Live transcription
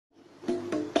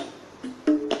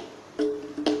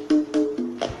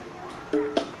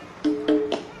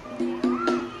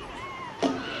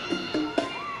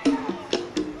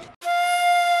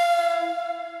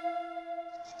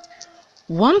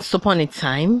Once upon a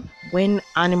time, when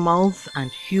animals and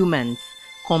humans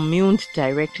communed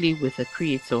directly with the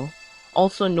Creator,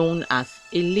 also known as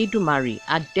Eledumare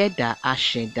Adeda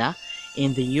Asheda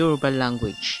in the Yoruba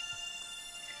language,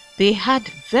 they had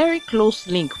very close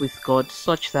link with God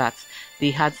such that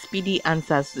they had speedy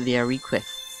answers to their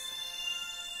requests.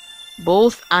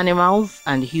 Both animals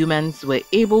and humans were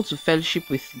able to fellowship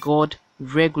with God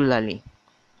regularly.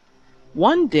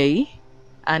 One day,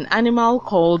 an animal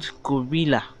called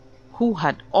Gorilla, who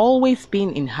had always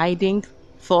been in hiding,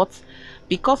 thought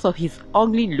because of his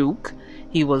ugly look,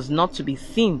 he was not to be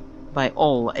seen by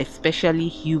all, especially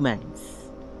humans.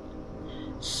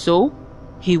 So,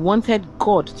 he wanted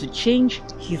God to change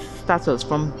his status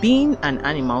from being an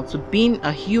animal to being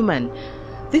a human.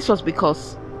 This was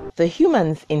because the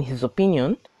humans, in his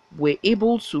opinion, were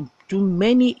able to do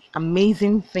many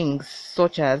amazing things,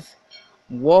 such as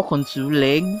walk on two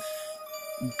legs,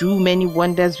 do many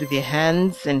wonders with their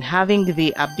hands, and having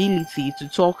the ability to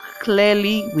talk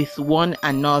clearly with one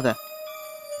another.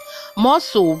 More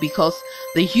so because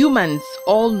the humans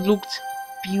all looked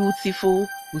beautiful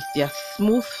with their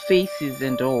smooth faces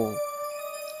and all.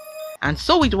 And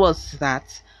so it was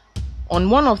that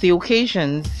on one of the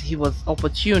occasions he was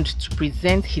opportuned to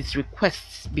present his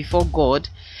requests before God,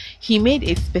 he made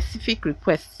a specific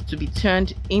request to be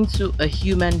turned into a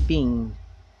human being.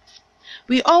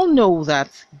 We all know that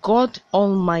God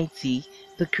Almighty,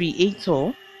 the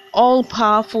Creator,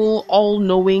 all-powerful,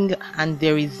 all-knowing, and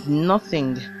there is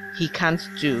nothing he can't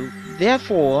do.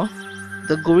 Therefore,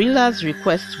 the gorilla's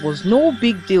request was no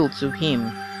big deal to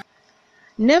him.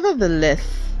 Nevertheless,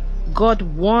 God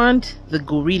warned the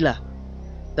gorilla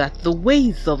that the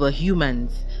ways of the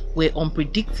humans were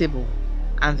unpredictable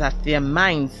and that their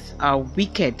minds are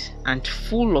wicked and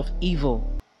full of evil.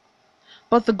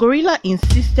 But the gorilla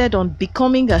insisted on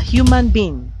becoming a human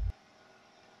being.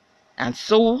 And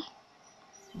so,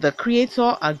 the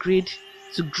Creator agreed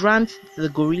to grant the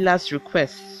gorilla's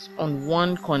requests on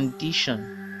one condition: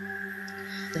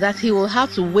 that he will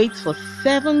have to wait for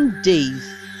 7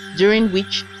 days, during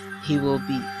which he will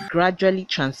be gradually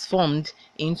transformed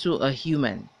into a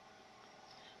human.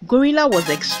 Gorilla was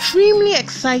extremely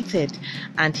excited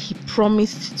and he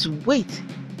promised to wait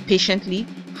patiently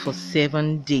for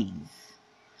 7 days.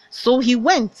 So he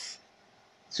went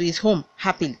to his home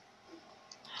happily.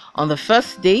 On the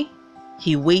first day,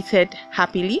 he waited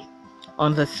happily.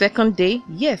 On the second day,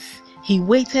 yes, he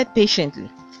waited patiently.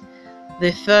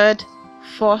 The third,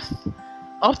 fourth,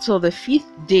 up till the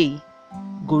 5th day,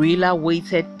 Gorilla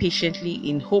waited patiently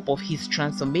in hope of his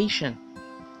transformation.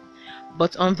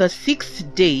 But on the 6th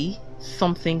day,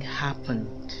 something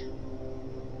happened.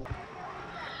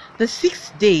 The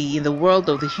 6th day in the world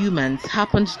of the humans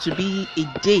happened to be a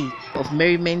day of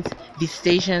merriment,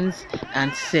 visitations,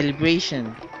 and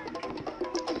celebration.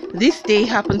 This day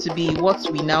happened to be what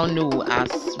we now know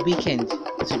as weekend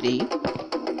today.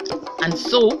 And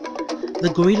so,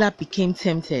 the gorilla became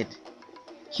tempted.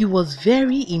 He was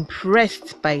very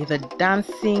impressed by the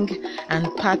dancing and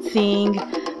partying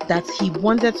that he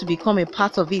wanted to become a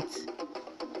part of it.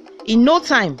 In no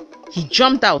time, he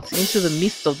jumped out into the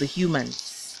midst of the humans.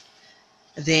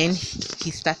 Then he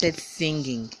started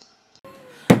singing.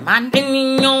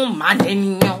 Madeninho,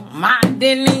 Madeninho,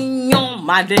 Madeninho,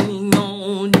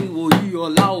 Madeninho, ni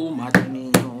oyola o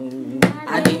Madeninho,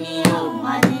 Madeninho,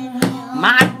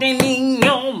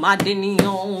 Madeninho,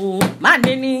 Madeninho,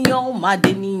 Madeninho,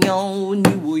 Madeninho,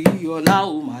 ni oyola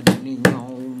o Madeninho,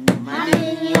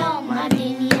 Madeninho,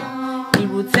 Madeninho,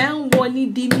 iruten wo ni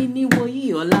di mi ni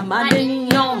oyola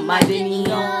Madeninho,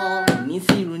 Madeninho, ni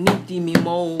siru ni di mi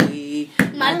mo we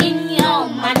Madeninho,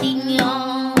 Madeninho.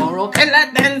 Kela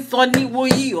den so ni wo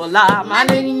yi ola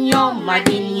Madeninho,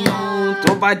 Madeninho,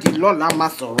 tó bá di lọ́la má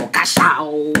sọ̀rọ̀ kàṣà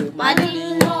o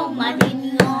Madeninho,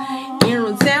 Madeninho,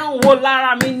 irun tẹ́ ń wò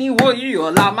lára mi ni wo yi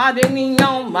ola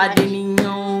Madeninho,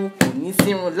 Madeninho, kò ní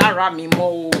sírun lára mi mọ́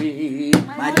òwe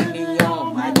Madeninho,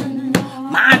 Madeninho,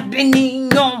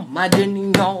 Madeninho,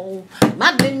 Madeninho,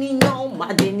 Madeninho,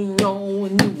 Madeninho,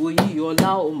 ni wo yi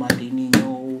ola o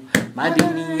Madeninho,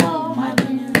 Madeninho,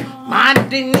 Madeninho,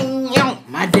 Madeninho,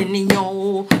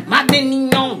 Madeninho,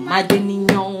 Madeninho,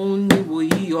 Madeninho, ni wo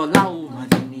yi ola o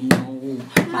Madeninho,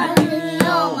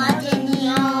 Madeninho,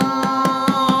 Madeninho.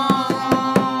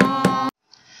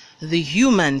 The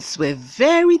humans were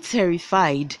very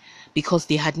terrified because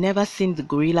they had never seen the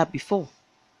gorilla before.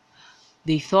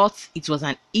 They thought it was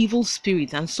an evil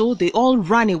spirit, and so they all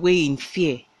ran away in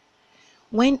fear.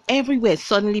 When everywhere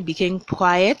suddenly became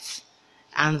quiet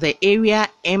and the area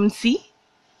empty,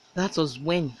 that was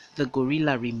when the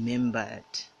gorilla remembered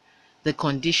the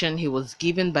condition he was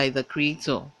given by the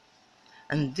Creator.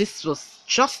 And this was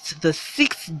just the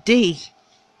 6th day.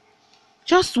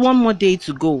 Just one more day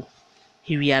to go.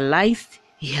 He realized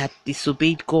he had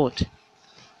disobeyed God.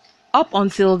 Up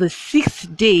until the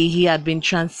 6th day, he had been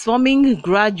transforming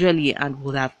gradually and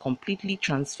would have completely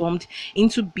transformed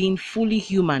into being fully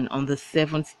human on the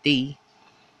 7th day.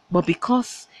 But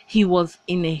because he was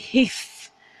in a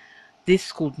haste,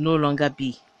 this could no longer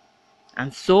be.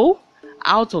 And so,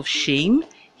 out of shame,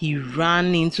 he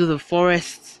ran into the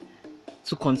forest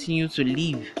to continue to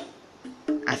live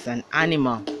as an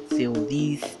animal till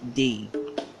this day.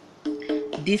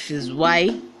 This is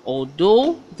why,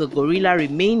 although the gorilla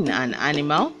remained an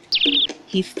animal,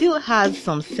 he still has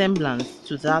some semblance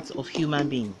to that of human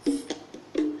beings.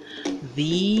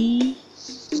 The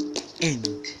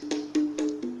end.